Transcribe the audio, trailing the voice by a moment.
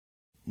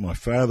my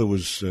father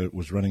was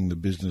running the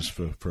business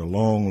for a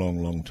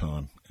long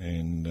time,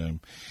 and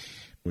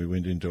we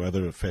went into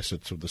other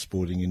facets of the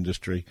sporting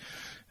industry.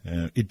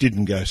 It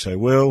didn't go so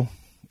well,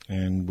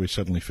 and we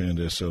suddenly found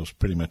ourselves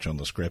pretty much on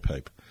the scrap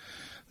heap.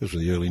 This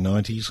was the early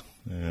 90s,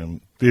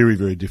 very,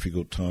 very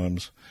difficult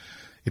times.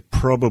 It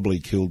probably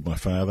killed my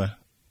father.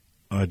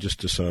 I just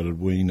decided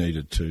we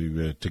needed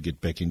to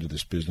get back into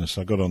this business.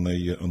 I got on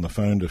the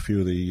phone to a few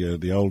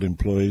of the old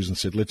employees and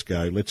said, let's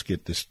go, let's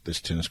get this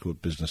tennis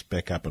court business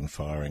back up and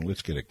firing,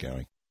 let's get it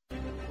going.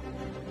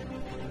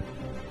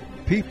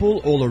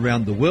 People all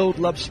around the world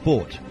love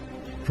sport.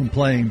 From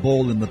playing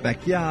ball in the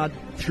backyard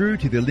through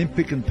to the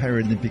Olympic and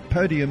Paralympic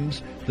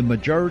podiums, the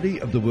majority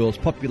of the world's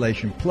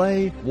population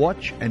play,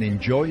 watch and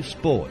enjoy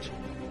sport.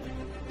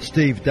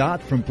 Steve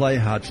Dart from Play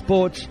Hard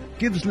Sports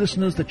gives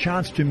listeners the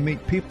chance to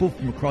meet people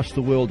from across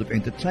the world of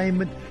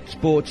entertainment,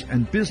 sports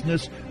and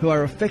business who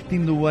are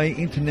affecting the way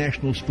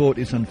international sport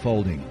is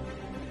unfolding.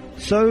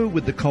 So,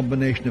 with the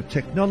combination of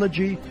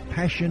technology,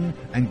 passion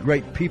and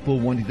great people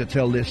wanting to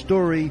tell their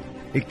story,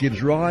 it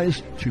gives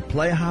rise to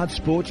Play Hard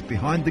Sports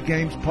Behind the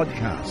Games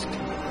podcast.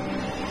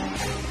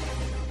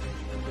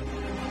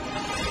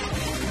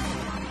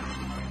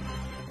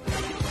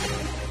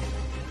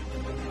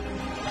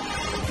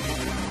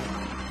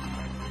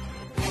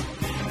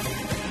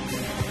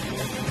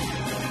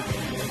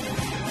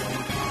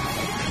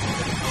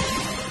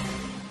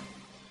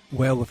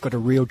 Well, we've got a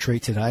real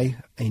treat today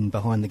in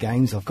Behind the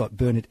Games. I've got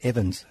Bernard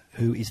Evans,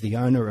 who is the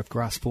owner of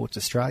Grass Sports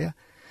Australia,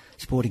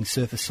 Sporting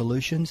Surface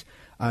Solutions,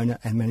 owner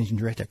and managing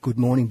director. Good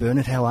morning,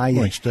 Bernard. How are you?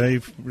 Morning,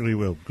 Steve. Really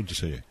well. Good to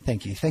see you.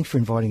 Thank you. Thanks for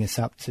inviting us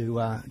up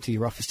to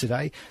your office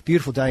today.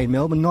 Beautiful day in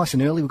Melbourne. Nice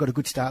and early. We've got a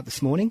good start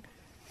this morning.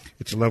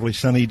 It's a lovely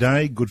sunny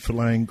day, good for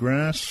laying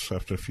grass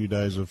after a few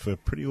days of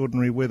pretty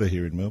ordinary weather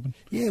here in Melbourne.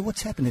 Yeah,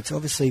 what's happened? It's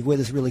obviously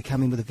weather's really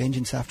come in with a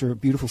vengeance after a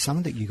beautiful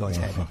summer that you guys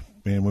had.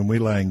 Man, when we're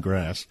laying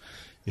grass,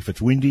 if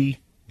it's windy,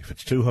 if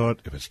it's too hot,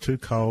 if it's too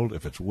cold,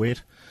 if it's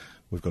wet,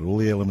 we've got all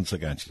the elements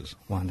against us.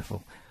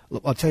 Wonderful.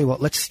 Look, I'll tell you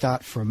what, let's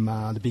start from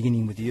the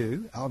beginning with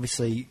you.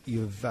 Obviously,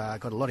 you've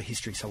got a lot of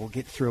history, so we'll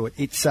get through it.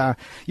 It's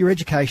your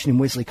education in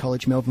Wesley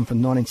College, Melbourne, from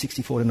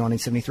 1964 to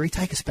 1973.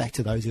 Take us back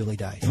to those early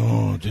days.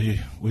 Oh,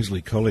 dear,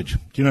 Wesley College.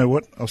 Do you know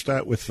what? I'll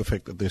start with the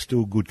fact that they're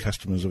still good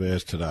customers of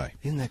ours today.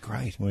 Isn't that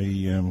great?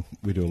 We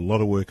do a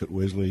lot of work at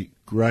Wesley,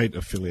 great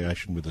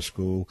affiliation with the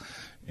school,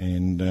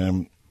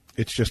 and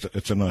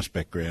it's a nice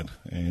background.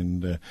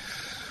 And,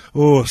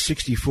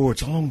 64,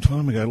 it's a long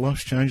time ago.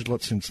 Life's changed a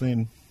lot since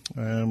then.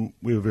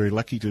 We were very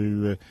lucky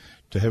to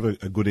have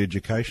a good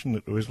education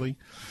at Wesley.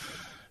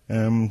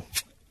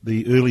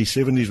 The early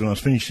 70s, when I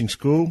was finishing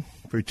school,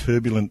 very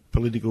turbulent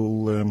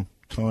political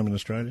time in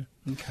Australia.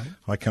 Okay.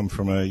 I come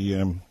from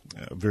a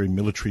very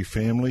military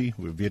family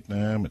with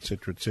Vietnam,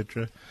 etc.,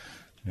 etc.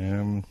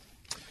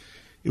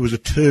 It was a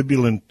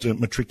turbulent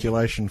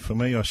matriculation for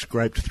me. I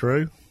scraped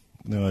through.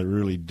 No, I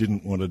really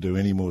didn't want to do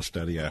any more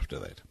study after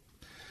that.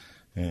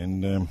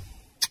 And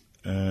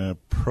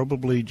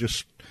probably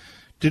just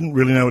didn't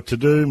really know what to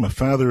do. My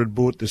father had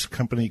bought this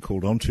company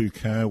called Onto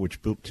Car,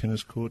 which built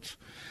tennis courts.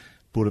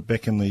 Bought it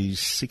back in the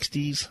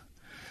 60s.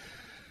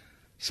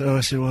 So I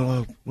said,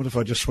 well, what if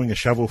I just swing a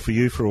shovel for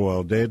you for a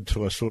while, Dad,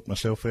 till I sort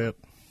myself out?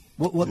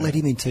 What led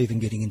him into even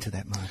getting into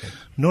that market?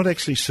 Not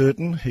actually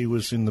certain. He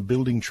was in the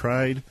building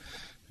trade.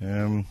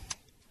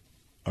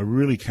 I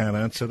really can't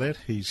answer that.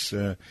 He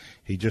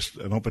just,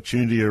 an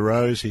opportunity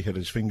arose. He had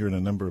his finger in a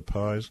number of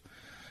pies.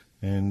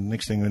 And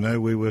next thing we know,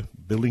 we were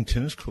building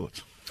tennis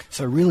courts.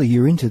 So really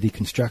you're into the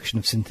construction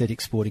of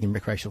synthetic sporting and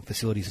recreational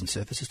facilities and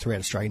surfaces throughout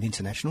Australia and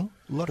international.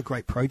 A lot of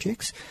great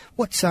projects.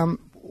 What's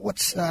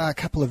a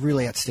couple of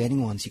really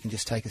outstanding ones you can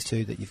just take us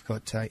to that you've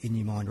got in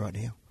your mind right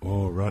now?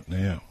 Oh, right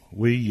now.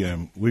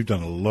 We've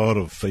done a lot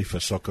of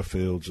FIFA soccer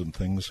fields and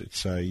things.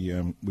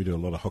 We do a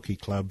lot of hockey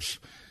clubs.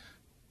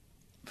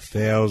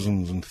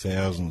 Thousands and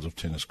thousands of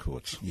tennis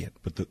courts. Yep.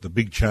 But the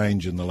big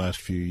change in the last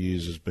few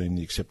years has been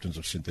the acceptance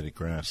of synthetic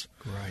grass.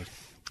 Great.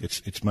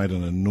 It's made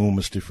an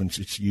enormous difference.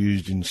 It's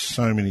used in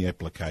so many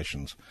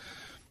applications.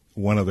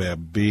 One of our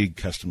big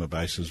customer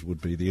bases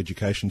would be the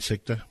education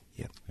sector.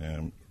 Yep.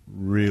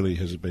 Really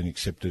has been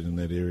accepted in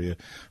that area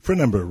for a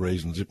number of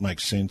reasons. It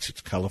makes sense.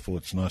 It's colourful.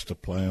 It's nice to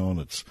play on.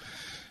 It's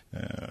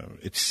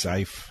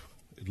safe.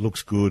 It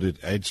looks good. It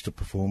adds to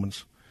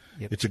performance.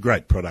 Yep. It's a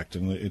great product,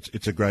 and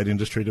it's a great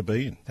industry to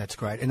be in. That's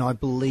great. And I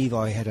believe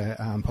I had a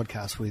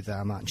podcast with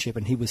Martin Shepp,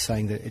 and he was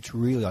saying that it's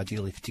really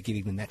ideal to give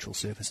even natural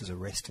surfaces a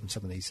rest in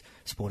some of these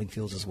sporting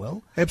fields as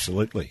well.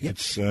 Absolutely. Yep.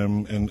 It's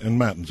and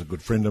Martin's a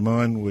good friend of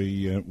mine.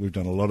 We've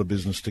done a lot of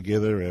business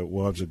together. Our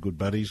wives are good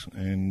buddies,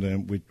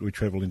 and we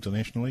travel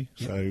internationally.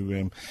 Yep.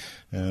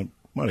 So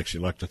might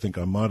actually like to think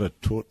I might have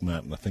taught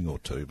Martin a thing or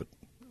two, but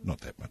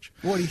not that much.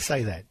 Why do you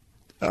say that?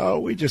 Oh,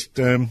 we just...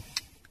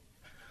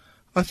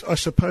 I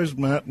suppose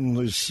Martin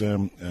is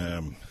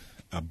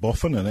a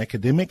boffin, an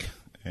academic,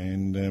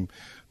 and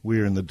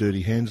we're in the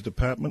dirty hands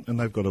department, and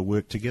they've got to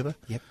work together.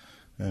 Yep.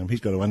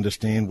 He's got to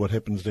understand what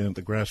happens down at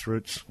the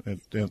grassroots,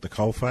 down at the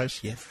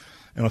coalface. Yes.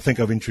 And I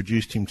think I've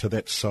introduced him to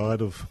that side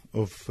of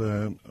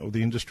the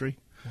industry.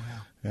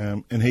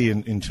 And he,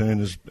 in turn,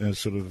 has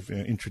sort of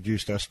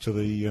introduced us to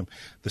the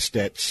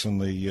stats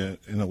and the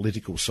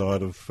analytical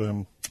side of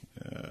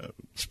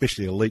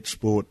especially elite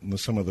sport and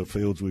some of the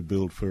fields we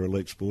build for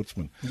elite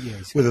sportsmen,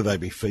 whether they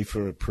be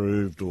FIFA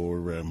approved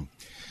or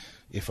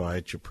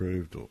FIH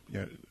approved, or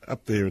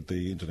up there at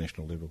the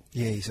international level.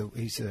 Yeah,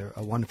 he's a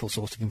wonderful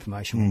source of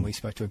information when we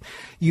spoke to him.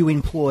 You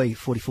employ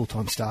 40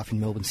 full-time staff in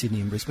Melbourne,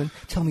 Sydney and Brisbane.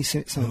 Tell me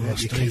something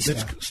about your key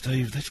staff.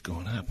 Steve, that's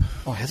gone up.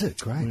 Oh, has it?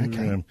 Great,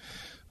 okay.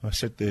 I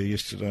sat there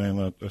yesterday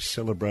and I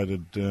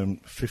celebrated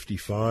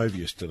 55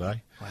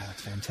 yesterday. Wow,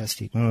 that's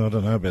fantastic. Oh, I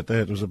don't know about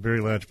that. It was a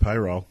very large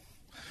payroll.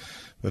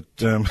 But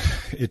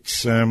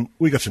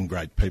we got some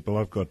great people.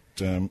 I've got,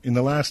 in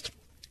the last,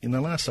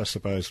 I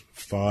suppose,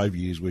 5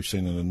 years, we've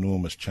seen an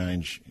enormous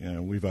change.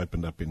 We've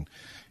opened up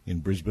in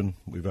Brisbane.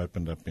 We've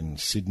opened up in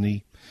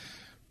Sydney.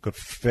 Got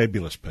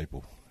fabulous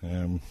people.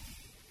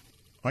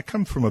 I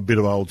come from a bit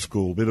of old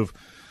school, bit of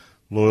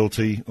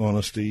loyalty,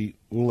 honesty,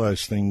 all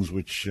those things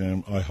which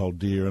I hold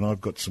dear, and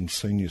I've got some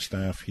senior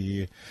staff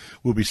here.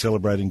 We'll be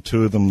celebrating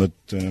 2 of them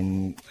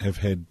that have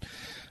had,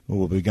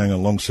 will be going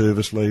on long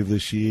service leave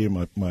this year.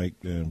 My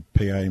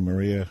PA,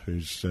 Maria,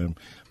 who's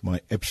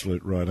my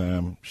absolute right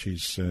arm,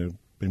 she's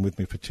been with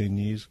me for 10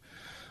 years.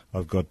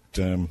 I've got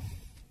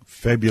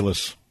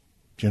fabulous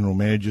general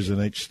managers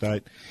in each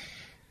state.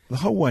 The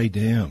whole way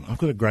down, I've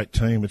got a great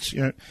team. It's,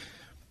 a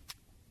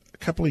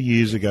couple of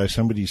years ago,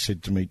 somebody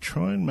said to me,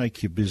 try and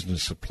make your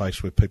business a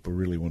place where people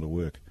really want to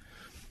work.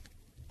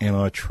 And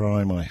I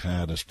try my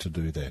hardest to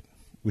do that.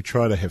 We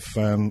try to have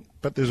fun,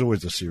 but there's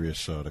always the serious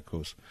side, of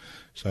course.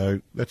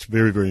 So that's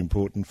very, very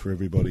important for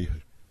everybody.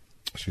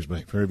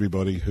 For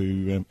everybody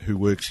who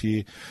works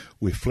here.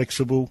 We're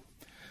flexible.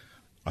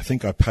 I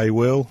think I pay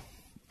well.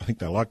 I think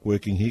they like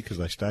working here because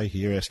they stay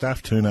here. Our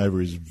staff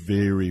turnover is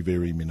very,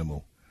 very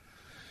minimal.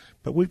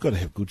 But we've got to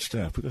have good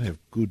staff. We've got to have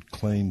good,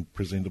 clean,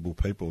 presentable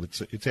people.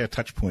 It's our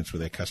touch points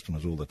with our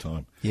customers all the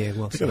time. Yeah,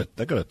 well,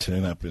 they've got to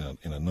turn up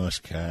in a nice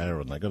car,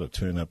 and they've got to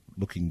turn up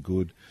looking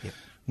good.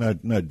 Yep.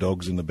 No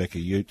dogs in the back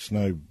of utes,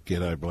 no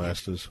ghetto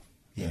blasters.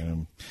 Yep.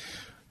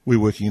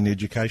 We're working in the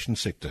education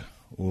sector.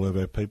 All of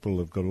our people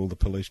have got all the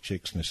police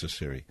checks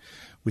necessary.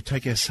 We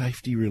take our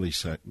safety really,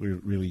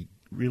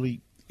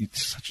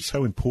 it's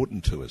so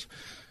important to us.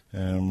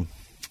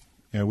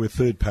 We're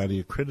third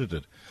party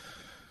accredited.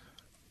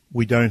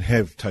 We don't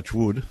have, touch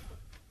wood,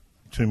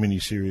 too many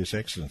serious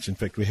accidents. In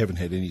fact, we haven't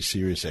had any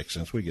serious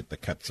accidents. We get the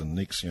cuts and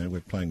nicks. We're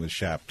playing with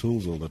sharp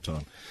tools all the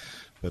time.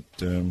 But,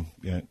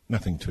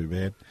 nothing too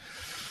bad.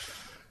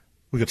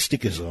 We've got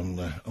stickers on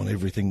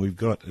everything we've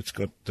got. It's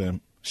got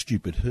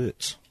stupid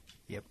hurts.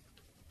 Yep.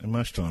 And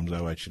most times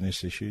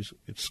OH&S issues,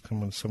 it's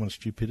someone's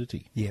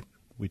stupidity. Yep.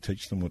 We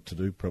teach them what to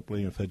do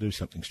properly. If they do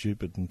something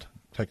stupid and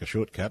take a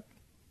shortcut,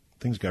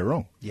 things go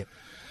wrong. Yep.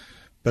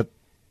 But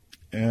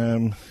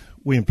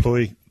we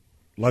employ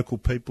local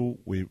people.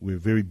 We're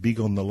very big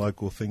on the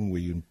local thing.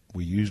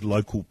 We use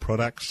local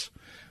products.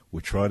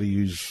 We try to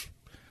use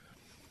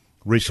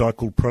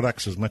recycled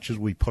products as much as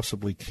we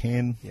possibly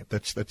can. Yep.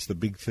 That's the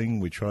big thing.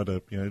 We try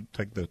to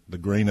take the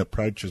green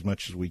approach as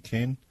much as we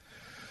can.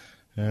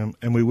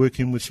 And we work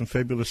in with some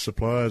fabulous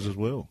suppliers as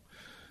well.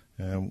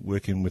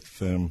 Working with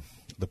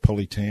the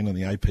Polytan and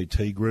the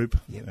APT group,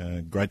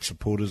 yep. Great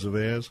supporters of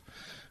ours.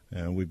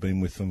 We've been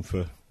with them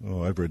for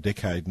over a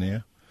decade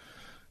now.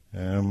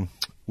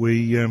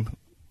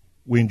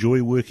 We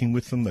enjoy working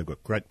with them. They've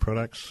got great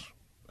products,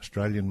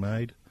 Australian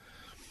made.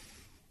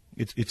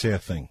 It's our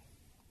thing,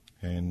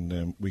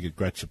 and we get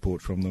great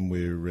support from them.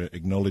 We're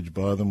acknowledged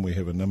by them. We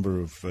have a number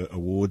of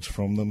awards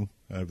from them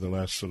over the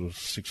last sort of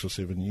 6 or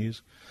 7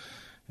 years,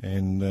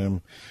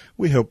 and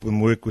we help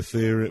them work with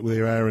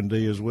their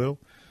R&D as well.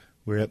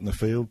 We're out in the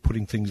field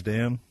putting things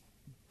down,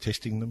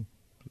 testing them,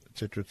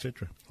 etc.,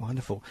 etc.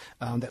 Wonderful.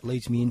 That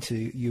leads me into,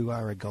 you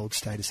are a gold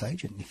status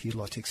agent. If you'd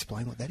like to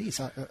explain what that is.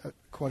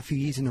 Quite a few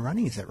years in the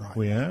running, is that right?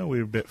 We are.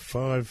 We're about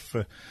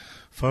 5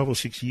 or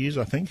 6 years,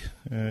 I think.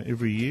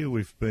 Every year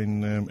we've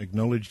been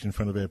acknowledged in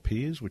front of our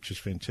peers, which is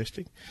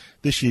fantastic.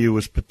 This year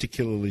was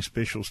particularly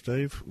special,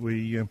 Steve.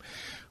 We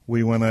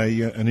won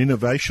an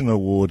innovation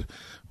award,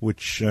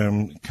 which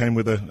came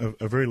with a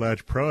very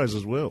large prize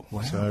as well.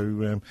 Wow.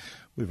 So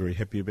we're very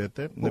happy about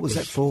that. What was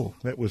that for?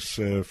 That was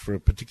for a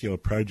particular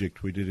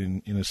project we did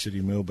in inner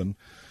city Melbourne,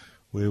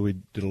 where we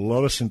did a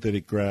lot of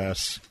synthetic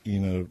grass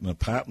in an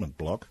apartment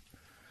block,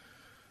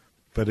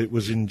 but it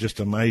was in just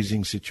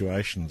amazing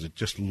situations. It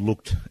just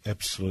looked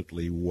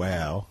absolutely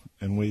wow,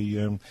 and we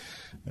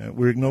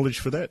were acknowledged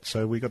for that.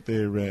 So we got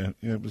there.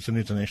 It was an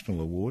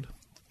international award,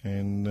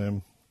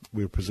 and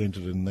we were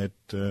presented in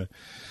that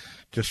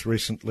just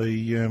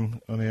recently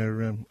on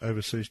our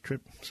overseas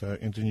trip, so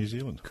into New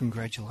Zealand.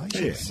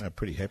 Congratulations. Yeah,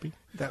 pretty happy.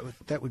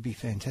 That would be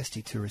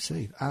fantastic to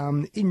receive.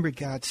 In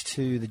regards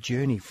to the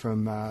journey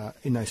from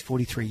in those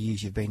 43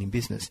 years you've been in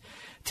business,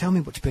 tell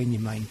me what's been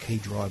your main key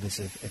drivers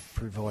of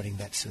providing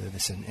that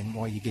service and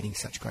why you're getting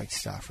such great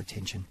staff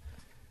retention.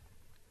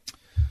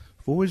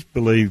 I've always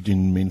believed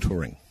in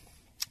mentoring.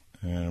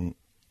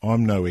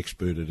 I'm no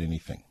expert at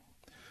anything.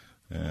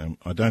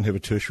 I don't have a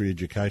tertiary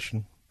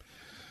education.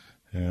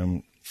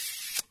 Did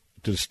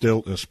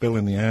a spell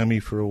in the army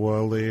for a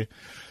while there,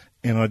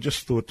 and I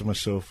just thought to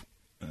myself,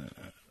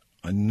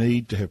 I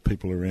need to have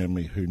people around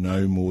me who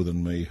know more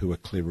than me, who are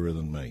cleverer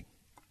than me.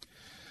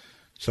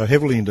 So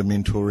heavily into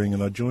mentoring,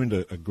 and I joined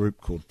a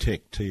group called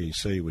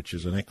TEC, which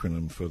is an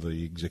acronym for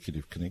the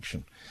Executive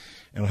Connection.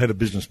 And I had a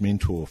business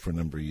mentor for a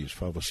number of years,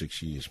 5 or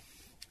 6 years.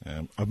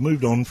 I've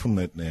moved on from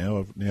that now.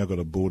 I've now got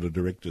a board of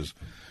directors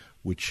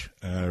which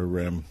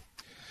are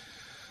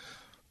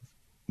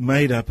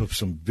made up of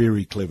some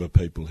very clever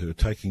people who are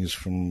taking us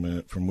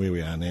from where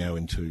we are now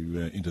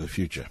into the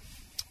future.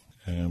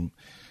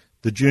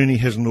 The journey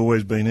hasn't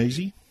always been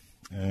easy.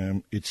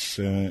 It's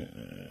had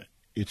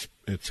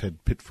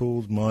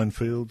pitfalls,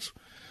 minefields.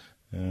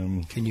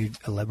 Can you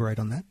elaborate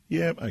on that?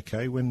 Yeah,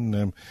 okay.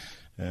 When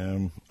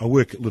I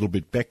work a little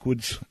bit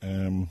backwards,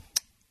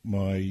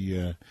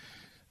 my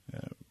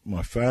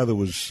father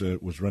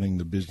was running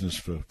the business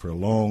for a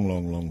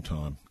long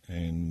time,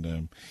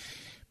 and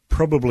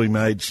probably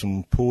made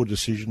some poor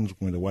decisions.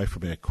 Went away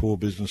from our core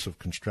business of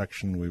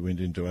construction. We went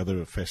into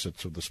other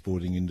facets of the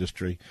sporting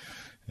industry.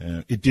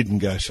 It didn't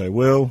go so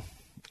well,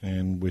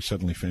 and we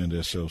suddenly found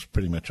ourselves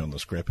pretty much on the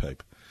scrap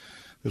heap.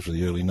 This was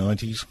the early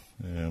 90s.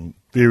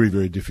 Very,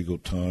 very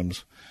difficult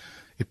times.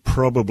 It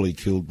probably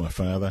killed my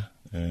father.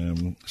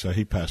 So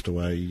he passed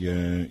away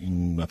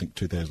in, I think,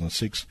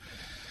 2006.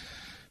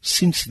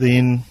 Since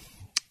then,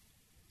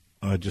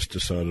 I just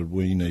decided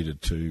we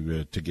needed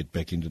to get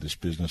back into this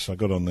business. I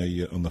got on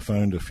the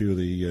phone to a few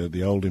of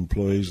the old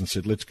employees and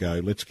said, "Let's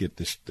go. Let's get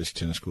this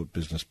tennis court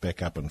business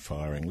back up and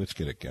firing. Let's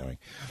get it going.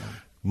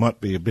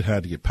 Might be a bit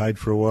hard to get paid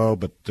for a while,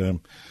 but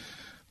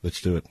let's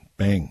do it."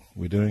 Bang,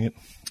 we're doing it.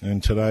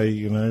 And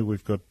today,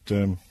 we've got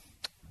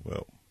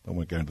well, I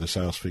won't go into the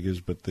sales figures,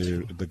 but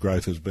the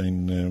growth has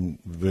been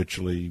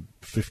virtually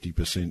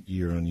 50%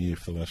 year on year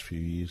for the last few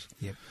years.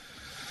 Yep.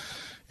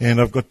 And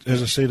I've got,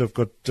 as I said,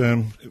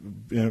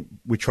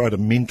 we try to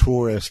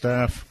mentor our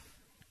staff.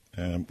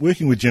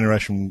 Working with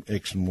Generation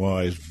X and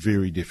Y is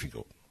very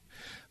difficult.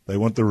 They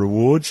want the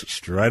rewards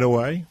straight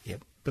away,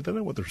 yep, but they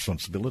don't want the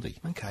responsibility.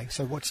 Okay,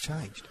 so what's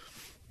changed?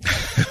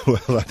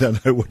 Well, I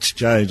don't know what's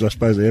changed. I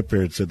suppose our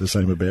parents said the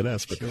same about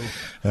us. But, sure.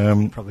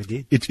 Probably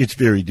did. It's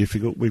very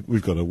difficult.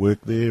 We've got to work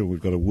there. We've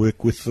got to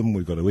work with them.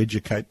 We've got to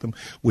educate them.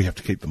 We have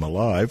to keep them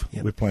alive.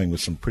 Yep. We're playing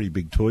with some pretty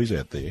big toys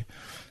out there.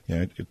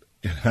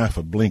 Half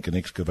a blink, an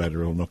excavator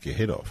will knock your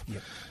head off.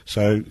 Yep.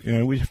 So,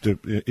 we have to.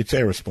 It's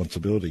our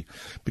responsibility.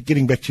 But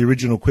getting back to your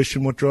original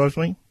question, what drives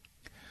me?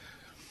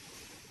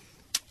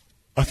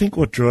 I think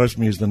what drives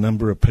me is the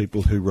number of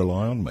people who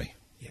rely on me.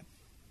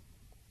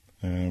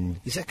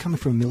 Is that coming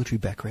from a military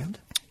background?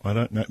 I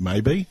don't know.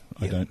 Maybe.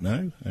 Yep. I don't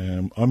know.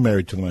 I'm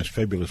married to the most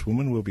fabulous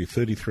woman. We'll be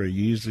 33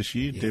 years this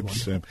year. Yeah,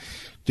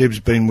 Deb's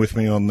been with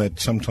me on that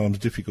sometimes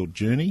difficult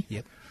journey.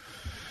 Yep.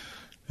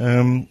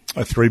 I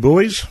have 3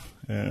 boys.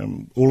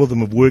 All of them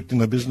have worked in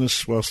the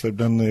business whilst they've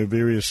done their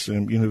various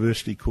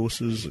university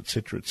courses,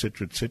 etc.,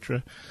 etc.,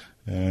 etc.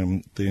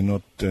 They're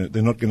not going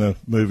to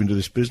move into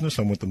this business.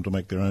 I want them to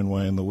make their own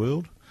way in the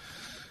world,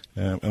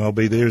 and I'll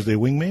be there as their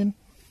wingman.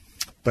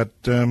 But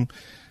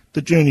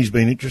the journey's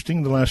been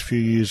interesting. The last few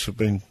years have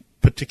been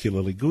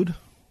particularly good.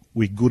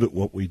 We're good at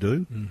what we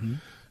do.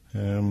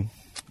 Mm-hmm.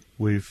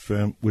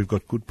 We've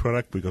got good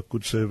product, we've got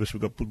good service,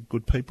 we've got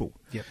good people.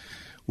 Yep.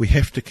 We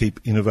have to keep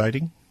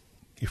innovating.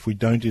 If we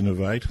don't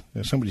innovate,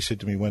 somebody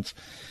said to me once,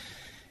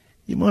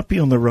 "You might be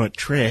on the right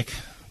track,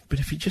 but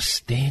if you just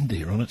stand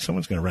there on it,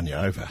 someone's going to run you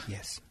over."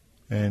 Yes.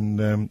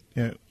 And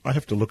I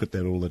have to look at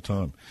that all the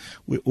time.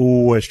 We're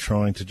always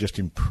trying to just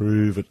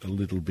improve it a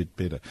little bit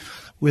better,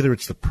 whether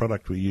it's the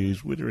product we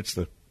use, whether it's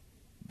the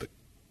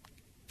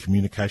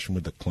communication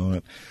with the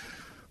client,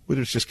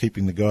 whether it's just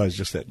keeping the guys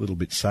just that little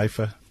bit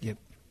safer. Yep.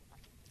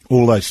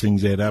 All those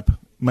things add up.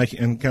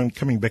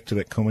 Coming back to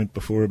that comment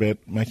before about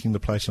making the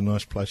place a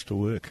nice place to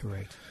work.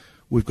 Correct.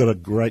 We've got a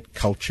great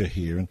culture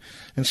here,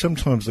 and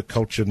sometimes the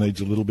culture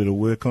needs a little bit of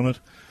work on it.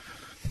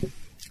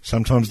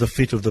 Sometimes the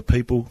fit of the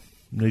people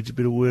needs a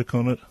bit of work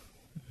on it.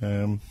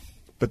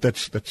 But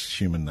that's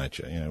human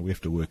nature. We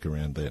have to work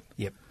around that.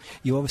 Yep.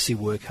 You obviously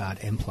work hard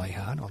and play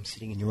hard. I'm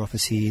sitting in your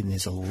office here, and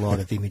there's a lot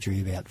of imagery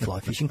about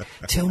fly fishing.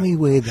 Tell me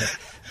where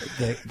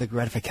the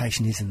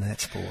gratification is in that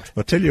sport.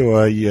 I'll tell you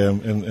why,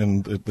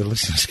 and the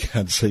listeners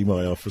can't see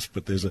my office,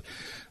 but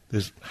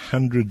there's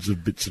hundreds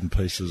of bits and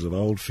pieces of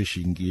old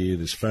fishing gear.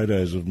 There's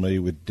photos of me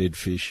with dead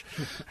fish.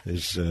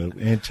 There's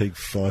antique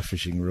fly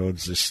fishing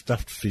rods. There's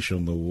stuffed fish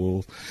on the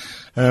wall.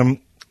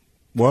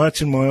 Why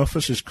it's in my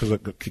office is because I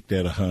got kicked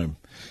out of home.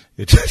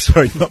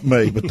 Sorry, not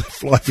me, but the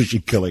fly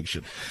fishing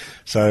collection.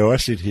 So I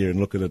sit here and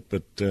look at it.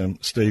 But,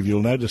 Steve,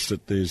 you'll notice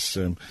that there's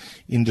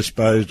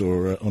indisposed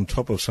or on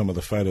top of some of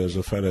the photos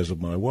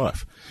of my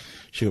wife.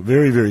 She got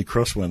very, very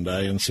cross one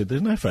day and said,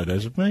 "There's no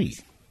photos of me."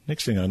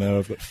 Next thing I know,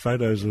 I've got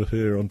photos of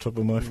her on top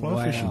of my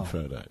fly fishing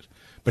photos.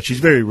 But she's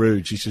very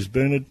rude. She says,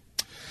 "Bernard,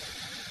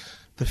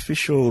 the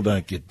fish all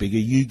don't get bigger,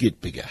 you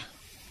get bigger."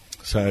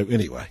 So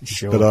anyway,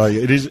 sure. But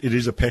it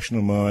is a passion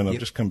of mine. I've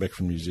Yep. just come back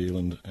from New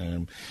Zealand.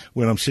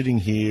 When I'm sitting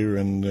here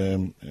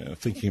and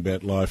thinking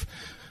about life,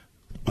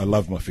 I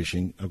love my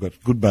fishing. I've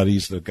got good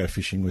buddies that go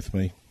fishing with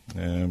me.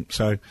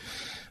 So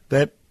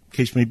that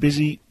keeps me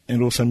busy,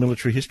 and also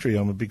military history.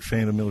 I'm a big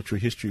fan of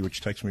military history,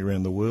 which takes me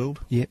around the world.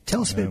 Yeah,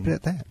 tell us a bit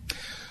about that.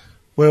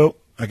 Well,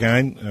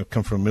 again, I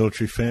come from a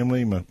military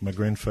family. My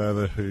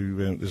grandfather,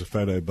 who there's a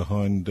photo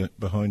behind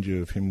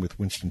you of him with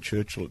Winston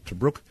Churchill at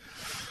Tobruk.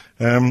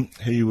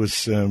 He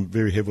was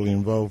very heavily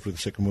involved with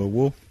the Second World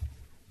War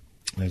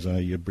as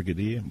a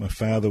brigadier. My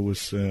father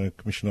was a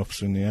commissioned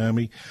officer in the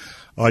army.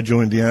 I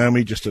joined the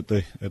army just at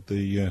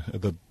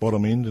the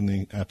bottom end in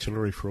the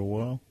artillery for a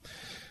while.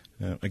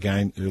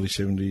 Again, early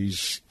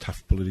 70s,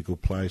 tough political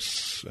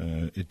place.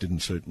 It didn't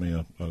suit me.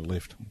 I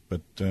left.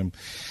 But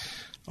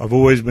I've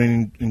always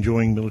been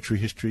enjoying military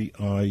history.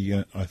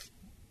 I've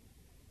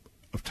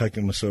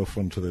taken myself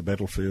onto the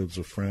battlefields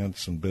of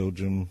France and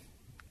Belgium,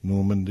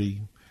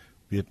 Normandy,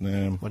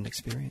 Vietnam. What an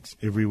experience.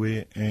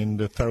 Everywhere,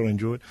 and thoroughly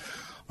enjoy it.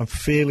 I'm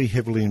fairly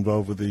heavily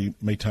involved with the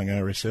Mee Tung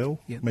RSL.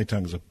 Yep. Mee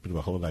Tung is a bit of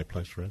a holiday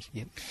place for us.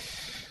 Yep.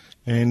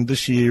 And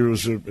this year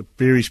was a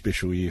very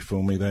special year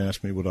for me. They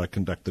asked me would I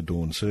conduct the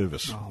dawn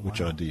service, which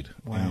I did.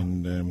 Wow.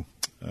 And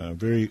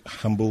very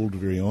humbled,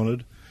 very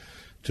honoured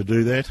to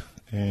do that.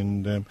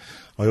 And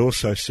I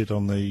also sit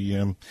on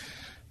the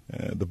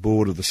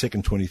board of the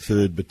 2nd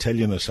 23rd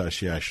Battalion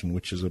Association,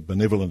 which is a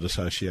benevolent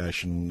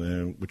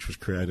association which was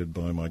created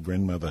by my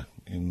grandmother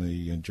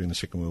during the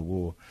Second World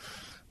War,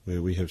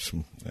 where we have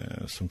some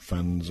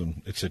funds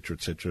and et cetera,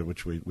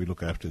 which we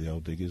look after the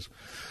old diggers.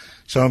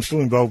 So I'm still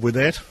involved with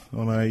that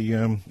on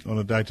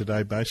a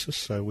day-to-day basis.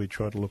 So we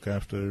try to look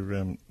after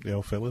the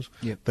old fellas.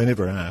 Yep. They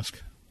never ask.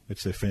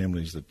 It's their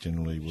families that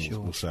generally will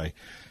Sure. say,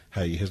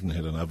 "Hey, he hasn't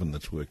had an oven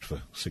that's worked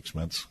for 6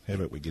 months. How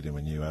about we get him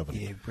a new oven?"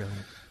 Yeah,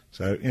 brilliant.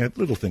 So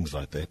little things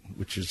like that,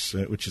 which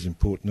is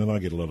important, and I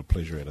get a lot of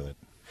pleasure out of that.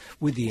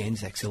 With the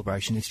Anzac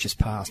celebration, it's just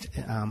passed.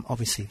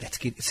 Obviously,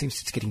 it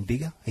seems it's getting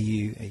bigger. Are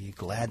you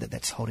glad that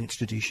that's holding its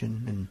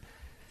tradition? And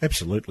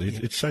Absolutely, Yeah.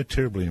 it's so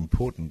terribly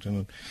important.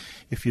 And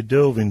if you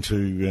delve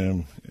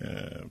into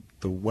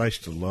the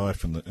waste of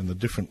life and the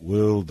different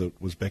world that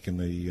was back in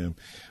the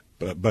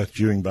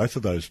during both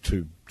of those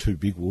two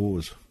big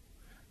wars,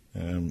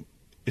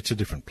 it's a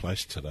different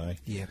place today.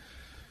 yeah,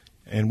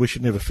 And we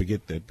should never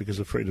forget that, because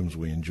the freedoms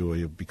we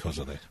enjoy are because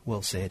of that.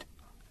 well said.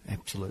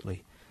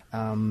 Absolutely.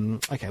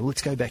 Okay, well,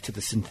 let's go back to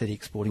the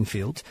synthetic sporting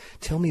fields.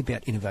 Tell me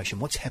about innovation.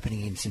 What's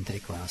happening in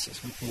synthetic grasses?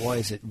 Why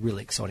is it a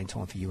really exciting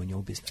time for you and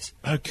your business?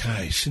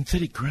 Okay,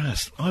 synthetic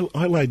grass.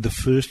 I laid the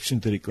first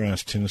synthetic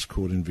grass tennis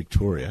court in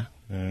Victoria.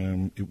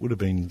 It would have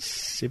been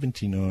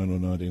 79 or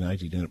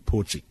 1980 down at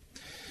Portsea.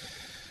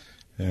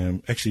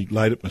 Actually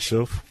laid it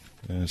myself.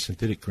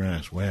 Synthetic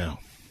grass, wow.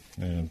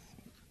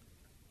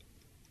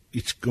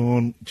 It's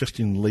gone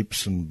just in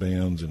leaps and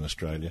bounds in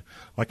Australia.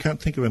 I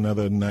can't think of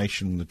another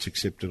nation that's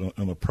accepted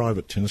on a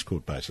private tennis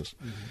court basis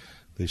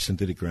the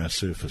synthetic grass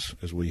surface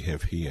as we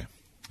have here.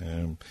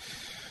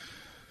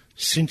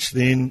 Since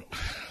then,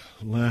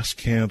 last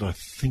count, I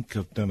think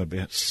I've done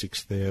about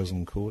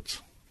 6,000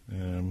 courts.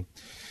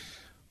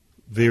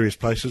 Various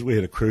places. We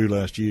had a crew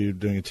last year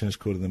doing a tennis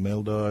court in the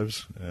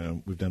Maldives.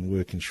 We've done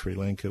work in Sri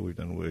Lanka. We've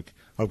done work.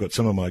 I've got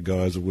some of my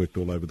guys who've worked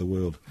all over the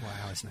world.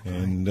 Wow, isn't that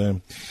great?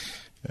 And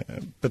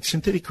but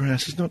synthetic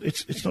grass is not.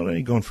 It's not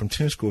only gone from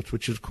tennis courts,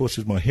 which of course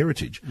is my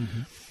heritage,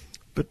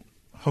 but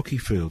hockey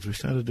fields. We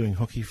started doing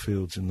hockey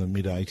fields in the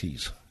mid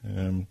 '80s.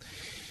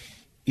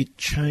 It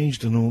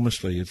changed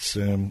enormously. It's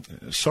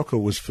soccer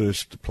was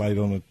first played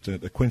on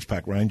at the Queen's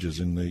Park Rangers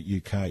in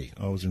the UK.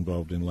 I was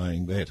involved in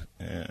laying that.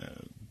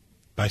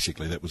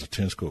 Basically, that was a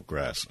tennis court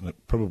grass, and it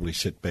probably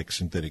set back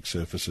synthetic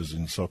surfaces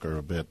in soccer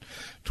about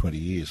 20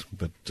 years,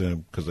 but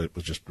because it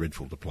was just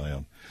dreadful to play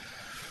on.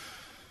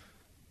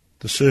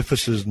 The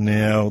surfaces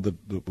now that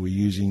we're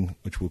using,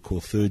 which we'll call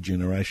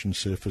third-generation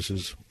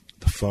surfaces,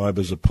 the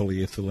fibres are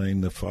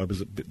polyethylene, the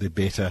fibres, they're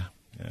better.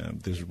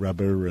 There's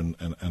rubber and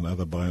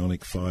other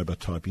bionic fibre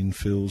type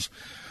infills.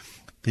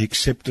 The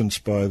acceptance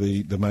by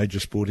the major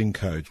sporting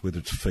codes, whether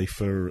it's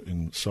FIFA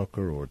in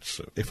soccer or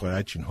it's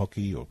FIH in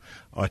hockey or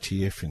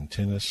ITF in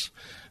tennis,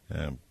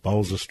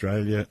 Bowls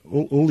Australia,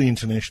 all the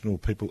international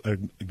people are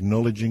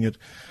acknowledging it.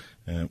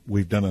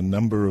 We've done a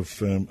number of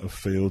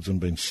fields and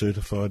been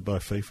certified by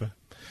FIFA.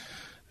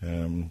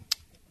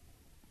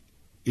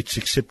 Its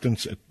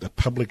acceptance at the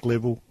public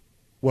level,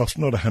 whilst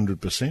not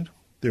 100%,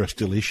 there are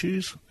still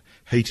issues.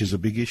 Heat is a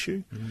big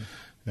issue.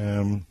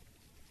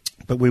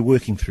 But we're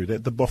working through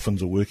that. The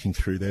Boffins are working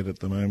through that at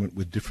the moment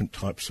with different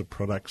types of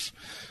products.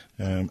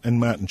 And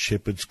Martin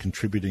Shepherd's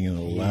contributing in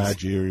a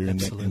large area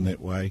in that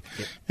way.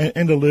 Yep.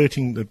 And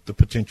alerting the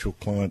potential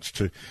clients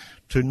to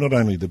not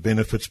only the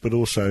benefits but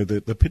also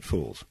the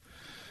pitfalls.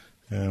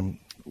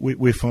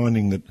 We're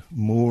finding that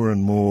more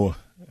and more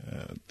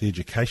the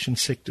education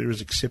sector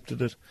has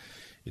accepted it.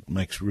 It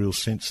makes real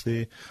sense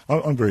there.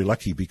 I'm very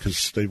lucky because,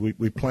 Steve,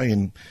 we play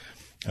in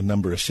a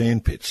number of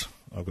sand pits.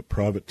 I've got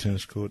private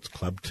tennis courts,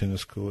 club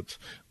tennis courts.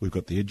 We've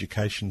got the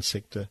education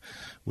sector.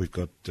 We've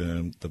got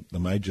the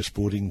major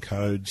sporting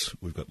codes.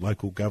 We've got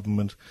local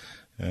government.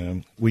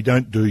 We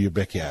don't do your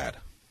backyard.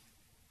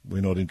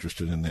 We're not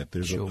interested in that.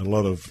 There's a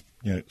lot of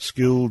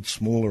skilled,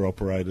 smaller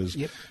operators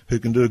Yep. who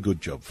can do a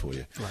good job for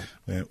you.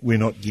 Right. We're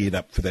not geared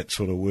up for that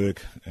sort of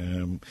work,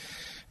 we'll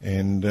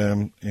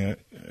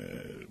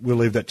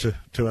leave that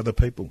to other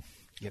people.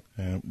 Yep.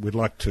 We'd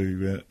like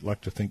to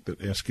think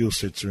that our skill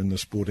sets are in the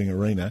sporting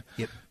arena,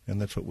 Yep.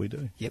 and that's what we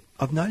do. Yep.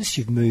 I've noticed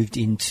you've moved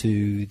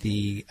into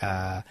the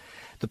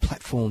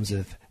platforms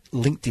of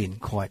LinkedIn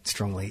quite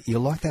strongly. You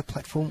like that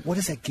platform? What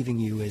is that giving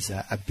you as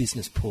a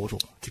business portal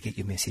to get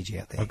your message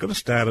out there? I've got to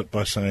start it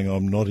by saying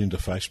I'm not into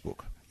Facebook.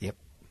 Yep.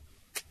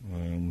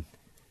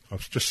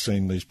 I've just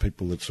seen these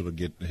people that sort of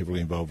get heavily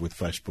involved with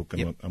Facebook,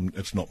 and Yep.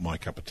 it's not my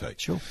cup of tea.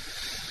 Sure.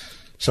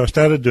 So I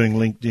started doing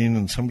LinkedIn,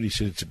 and somebody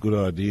said it's a good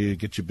idea,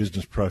 get your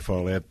business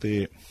profile out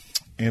there.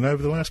 And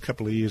over the last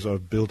couple of years,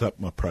 I've built up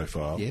my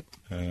profile. Yep.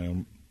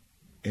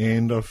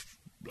 And I've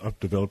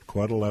developed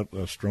quite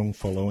a strong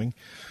following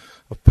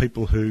of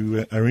people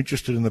who are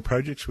interested in the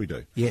projects we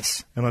do.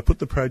 Yes. And I put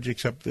the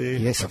projects up there.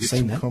 Yes, I I've get seen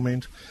some that.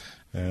 comment.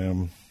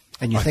 And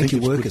you I thank think your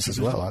it's good workers for as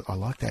business. well. I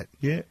like that.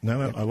 Yeah,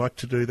 no, I like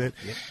to do that.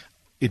 Yep.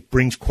 It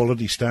brings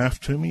quality staff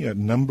to me. A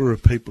number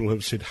of people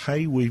have said,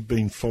 hey, we've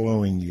been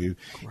following you.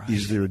 Great.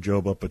 Is there a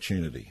job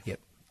opportunity? Yep.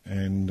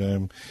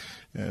 And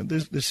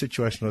there's a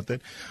situation like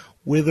that.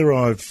 Whether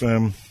I've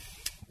got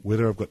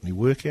any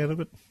work out of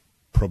it,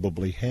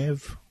 probably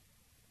have.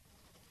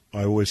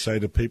 I always say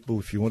to people,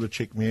 if you want to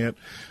check me out,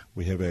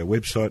 we have our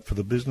website for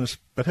the business,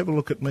 but have a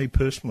look at me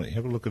personally.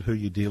 Have a look at who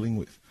you're dealing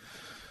with.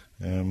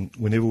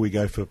 Whenever we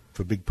go for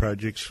big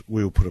projects,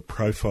 we'll put a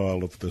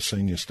profile of the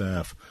senior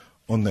staff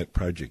on that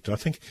project. I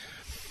think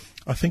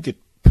it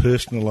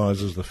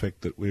personalises the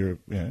fact that we're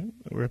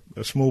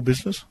a small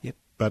business, Yep.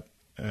 but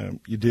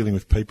you're dealing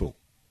with people,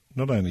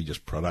 not only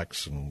just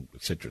products and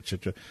et cetera, et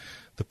cetera.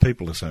 The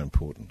people are so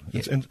important,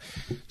 Yep. and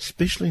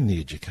especially in the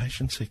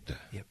education sector.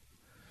 Yep.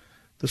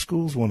 The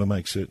schools want to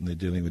make certain they're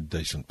dealing with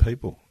decent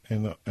people,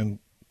 and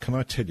can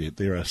I tell you,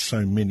 there are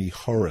so many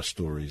horror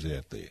stories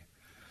out there.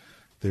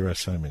 There are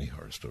so many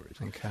horror stories.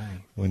 Okay.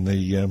 When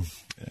the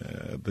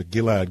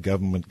Gillard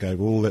government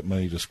gave all that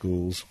money to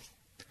schools,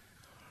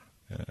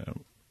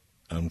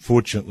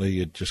 unfortunately,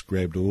 it just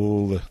grabbed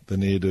all the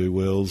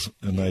ne'er-do-wells,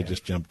 and they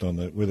just jumped on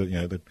it. Whether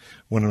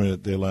one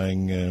minute they're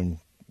laying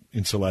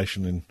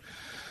insulation in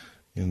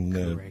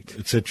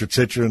et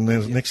cetera, and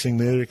the next thing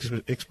they're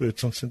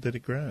experts on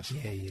synthetic grass.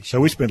 Yeah, yeah, So sure.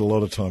 we spent a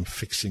lot of time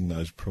fixing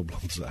those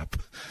problems up,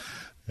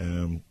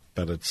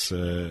 but it's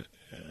a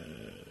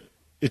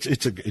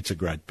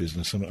great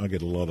business, and I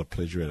get a lot of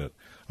pleasure at it.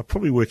 I'm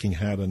probably working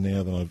harder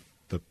now than I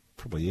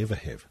probably ever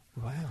have,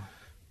 Wow.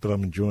 but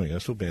I'm enjoying it. I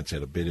still bounce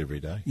out of bed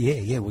every day.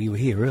 Yeah. Well, you were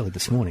here early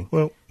this morning.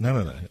 Well, no.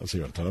 I was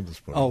here on time this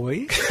morning. Oh, were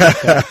you?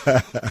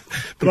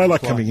 But I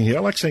like coming in here. I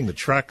like seeing the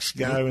trucks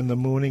go in the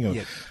morning. I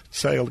Yep.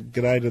 say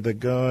g'day to the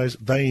guys.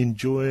 They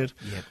enjoy it.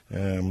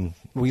 Yep.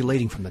 Well, you're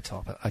leading from the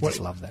top. I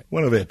just love that.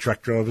 One of our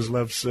truck drivers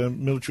loves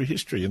military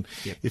history, and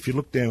Yep. if you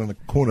look down in the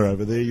corner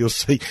over there, you'll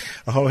see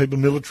a whole heap of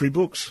military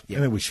books. Yep.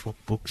 And then we swap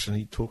books, and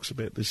he talks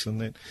about this and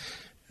that.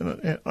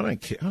 And I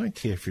don't care. I don't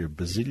care if you're a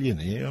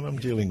bazillionaire, and I'm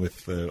dealing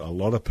with a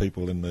lot of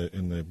people in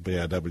the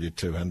BRW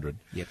 200.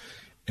 Yep.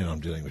 And I'm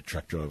dealing with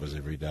truck drivers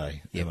every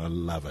day, Yep. and I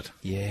love it.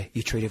 Yeah,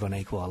 you treat everyone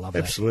equal. I love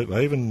that.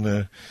 Absolutely. Even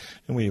and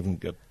we even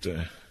got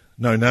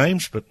no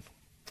names, but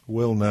a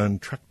well-known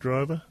truck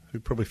driver who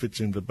probably fits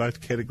into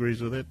both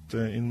categories of that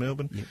in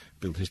Melbourne. Yep.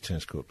 Built his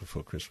tennis court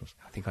before Christmas.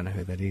 I think I know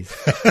who that is.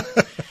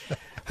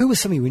 Who are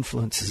some of your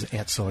influences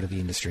outside of the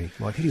industry?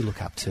 Like, who do you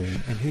look up to,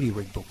 and who do you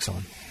read books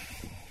on?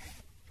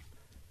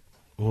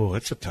 Oh,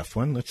 that's a tough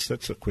one. That's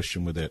a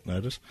question without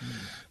notice.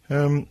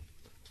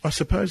 I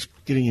suppose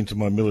getting into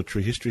my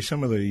military history,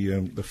 some of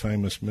the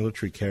famous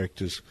military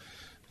characters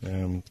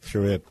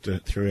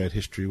throughout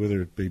history,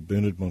 whether it be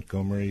Bernard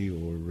Montgomery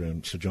or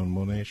Sir John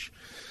Monash,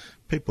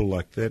 people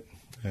like that.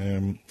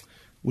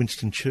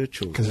 Winston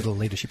Churchill. Because of the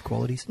leadership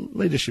qualities?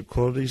 Leadership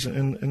qualities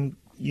and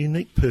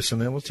unique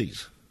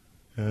personalities.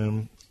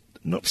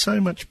 Not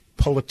so much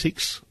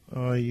politics.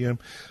 I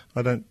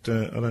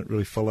don't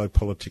really follow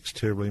politics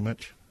terribly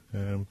much.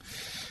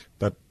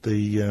 But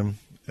the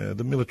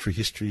military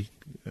history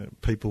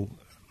people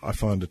I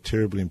find are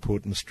terribly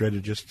important. The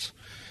strategists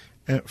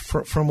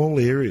from all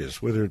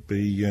areas, whether it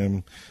be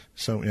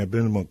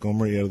Bernard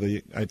Montgomery out of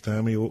the 8th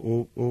Army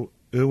or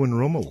Erwin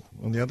Rommel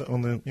on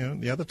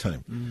the other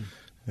team.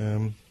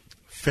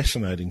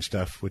 Fascinating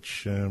stuff,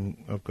 which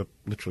I've got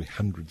literally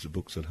hundreds of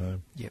books at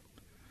home. Yep.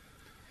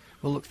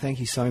 Well, look, thank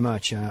you so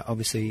much.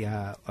 Obviously,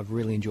 I've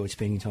really enjoyed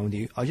spending time with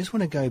you. I just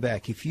want to go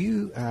back. If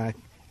you,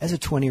 as a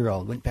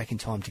 20-year-old, went back in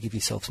time to give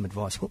yourself some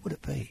advice, what would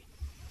it be?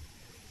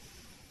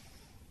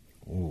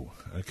 Oh,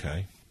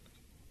 okay.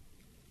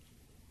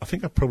 I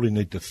think I probably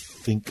need to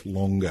think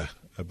longer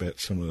about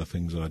some of the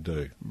things I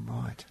do.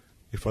 Right.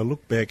 If I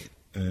look back,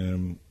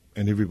 and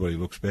everybody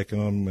looks back,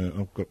 and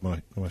I've got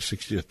my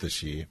 60th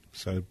this year,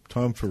 so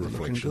time for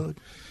reflection. Looking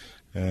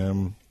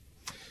good.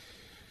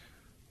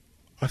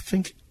 I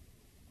think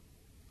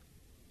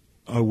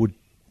I would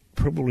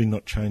probably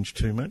not change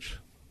too much.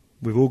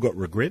 We've all got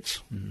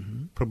regrets,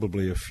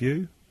 probably a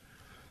few.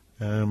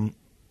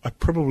 I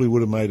probably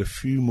would have made a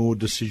few more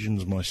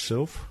decisions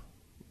myself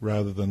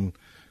rather than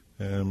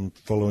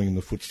following in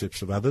the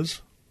footsteps of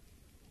others,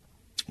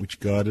 which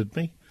guided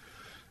me.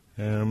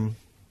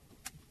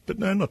 But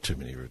no, not too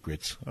many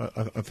regrets.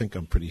 I think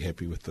I'm pretty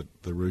happy with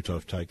the route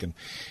I've taken.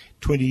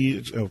 20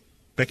 years,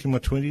 back in my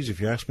 20s, if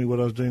you asked me what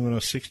I was doing when I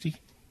was 60,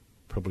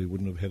 probably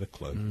wouldn't have had a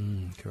clue.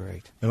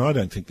 Correct. And I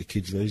don't think the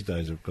kids these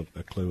days have got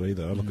a clue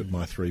either. I look at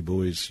my three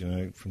boys,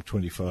 from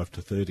 25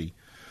 to 30,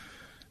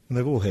 and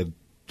they've all had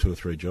 2 or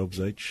 3 jobs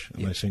each,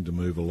 and they seem to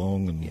move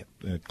along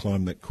and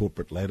climb that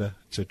corporate ladder,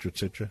 etc.,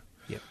 etc.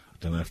 Yep. I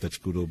don't know if that's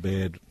good or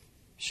bad.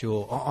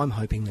 Sure. I'm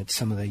hoping that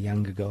some of the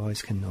younger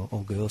guys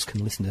or girls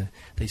can listen to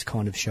these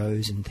kind of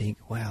shows and think,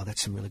 wow,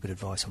 that's some really good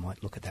advice. I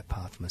might look at that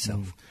path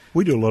myself.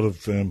 We do a lot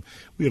of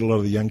we get a lot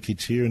of the young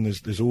kids here, and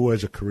there's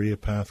always a career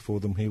path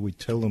for them here. We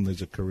tell them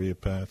there's a career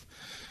path,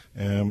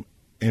 and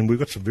we've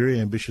got some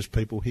very ambitious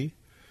people here,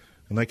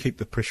 and they keep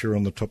the pressure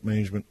on the top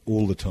management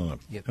all the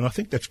time. Yep. And I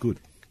think that's good.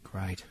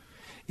 Great.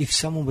 If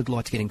someone would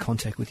like to get in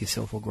contact with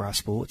yourself or Grass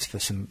Sports for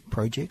some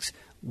projects,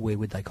 where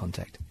would they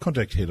contact?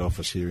 Contact head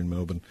office here in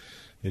Melbourne.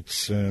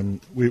 It's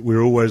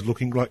we're always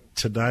looking. Like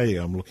today,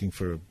 I'm looking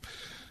for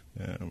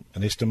an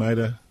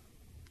estimator,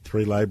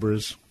 3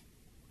 labourers,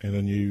 and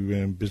a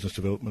new business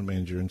development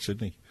manager in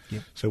Sydney.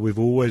 Yep. So we've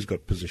always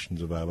got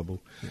positions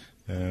available,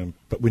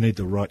 but we need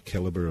the right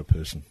calibre of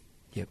person.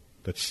 Yep.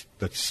 That's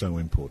so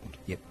important.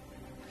 Yep.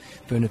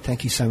 Bernard,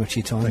 thank you so much for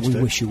your time. Thanks, we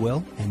Dave. wish you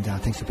well, and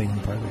thanks for being on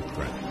the program.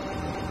 Great.